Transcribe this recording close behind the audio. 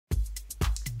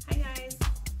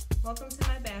Welcome to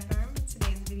my bathroom.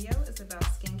 Today's video is about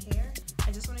skincare.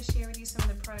 I just want to share with you some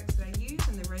of the products that I use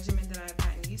and the regimen that I've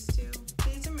gotten used to.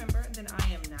 Please remember that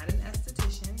I am not an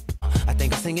esthetician. I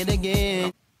think I'll sing it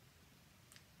again.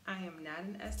 I am not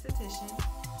an esthetician.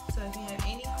 So if you have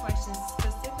any questions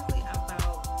specifically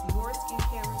about your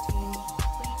skincare routine,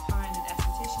 please find an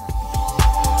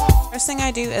esthetician. First thing I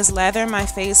do is lather my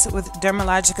face with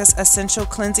Dermalogica's Essential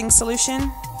Cleansing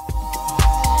Solution.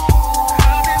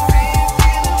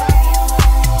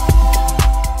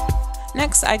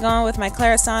 Next, I go in with my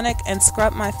Clarisonic and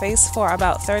scrub my face for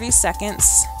about 30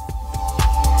 seconds.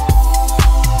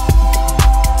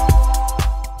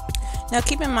 Now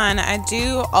keep in mind, I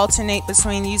do alternate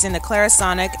between using the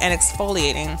Clarisonic and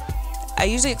exfoliating. I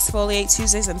usually exfoliate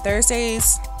Tuesdays and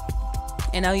Thursdays,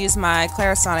 and I'll use my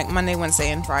Clarisonic Monday,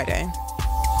 Wednesday, and Friday.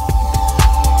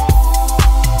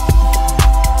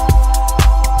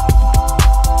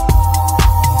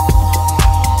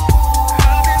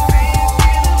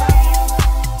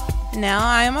 Now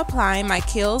I am applying my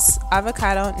Kiehl's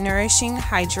Avocado Nourishing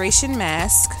Hydration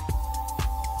Mask.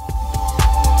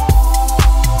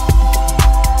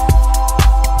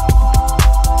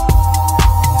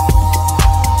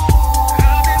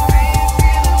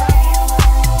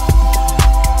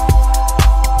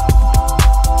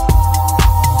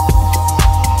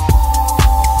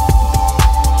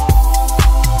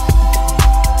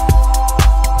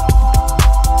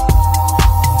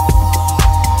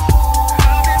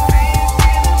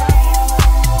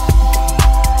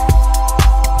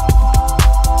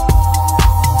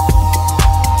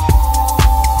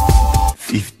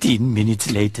 Minutes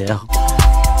later.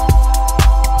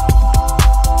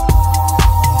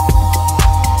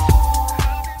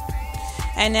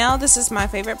 And now this is my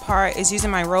favorite part, is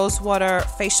using my Rosewater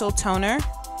facial toner.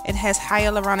 It has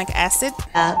hyaluronic acid.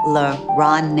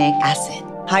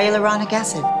 Hyaluronic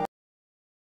acid.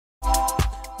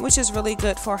 Which is really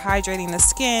good for hydrating the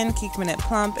skin, keeping it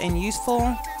plump and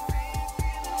youthful.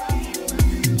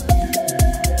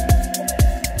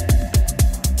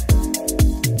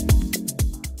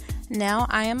 Now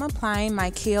I am applying my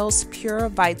Kiehl's Pure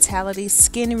Vitality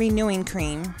Skin Renewing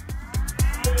Cream.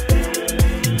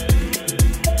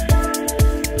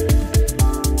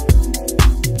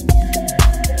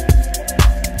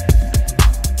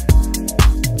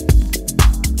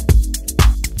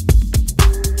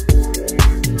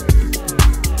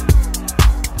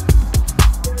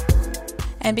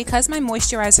 And because my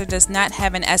moisturizer does not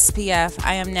have an SPF,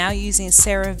 I am now using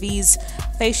CeraVa's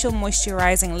Facial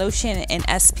Moisturizing Lotion in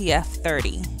SPF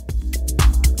 30.